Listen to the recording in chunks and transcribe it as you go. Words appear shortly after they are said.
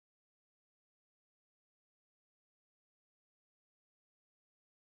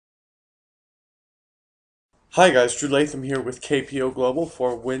Hi guys, Drew Latham here with KPO Global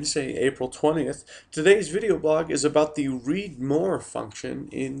for Wednesday, April 20th. Today's video blog is about the read more function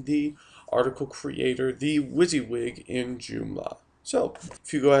in the article creator, the WYSIWYG in Joomla. So,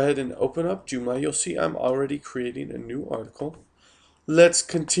 if you go ahead and open up Joomla, you'll see I'm already creating a new article. Let's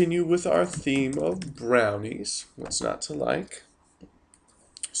continue with our theme of brownies. What's not to like?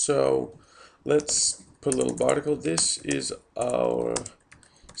 So, let's put a little article. This is our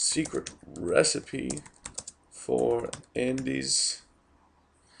secret recipe for Andy's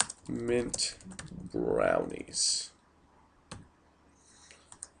mint brownies.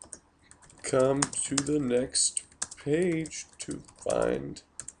 Come to the next page to find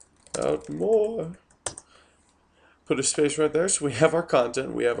out more. Put a space right there so we have our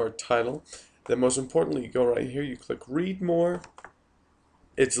content, we have our title. Then most importantly, you go right here, you click read more.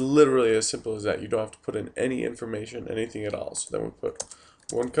 It's literally as simple as that. You don't have to put in any information, anything at all. So then we put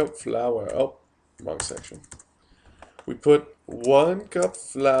 1 cup flour. Oh, wrong section. We put 1 cup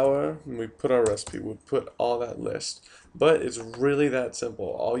flour, and we put our recipe. We put all that list. But it's really that simple.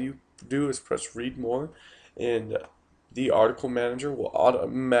 All you do is press read more, and the article manager will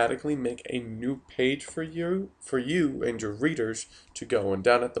automatically make a new page for you and your readers to go. And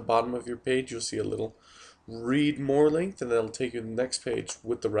down at the bottom of your page, you'll see a little read more link, and that'll take you to the next page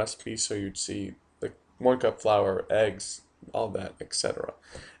with the recipe. So you'd see like 1 cup flour, eggs, all that, etc.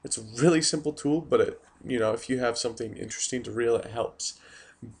 It's a really simple tool, but if you have something interesting to reel, it helps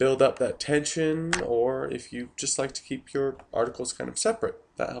build up that tension, or if you just like to keep your articles kind of separate,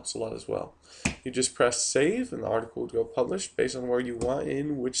 that helps a lot as well. You just press save and the article will go published based on where you want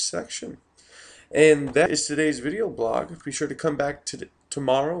in which section. And that is today's video blog. Be sure to come back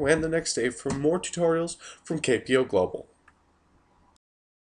tomorrow and the next day for more tutorials from KPO Global.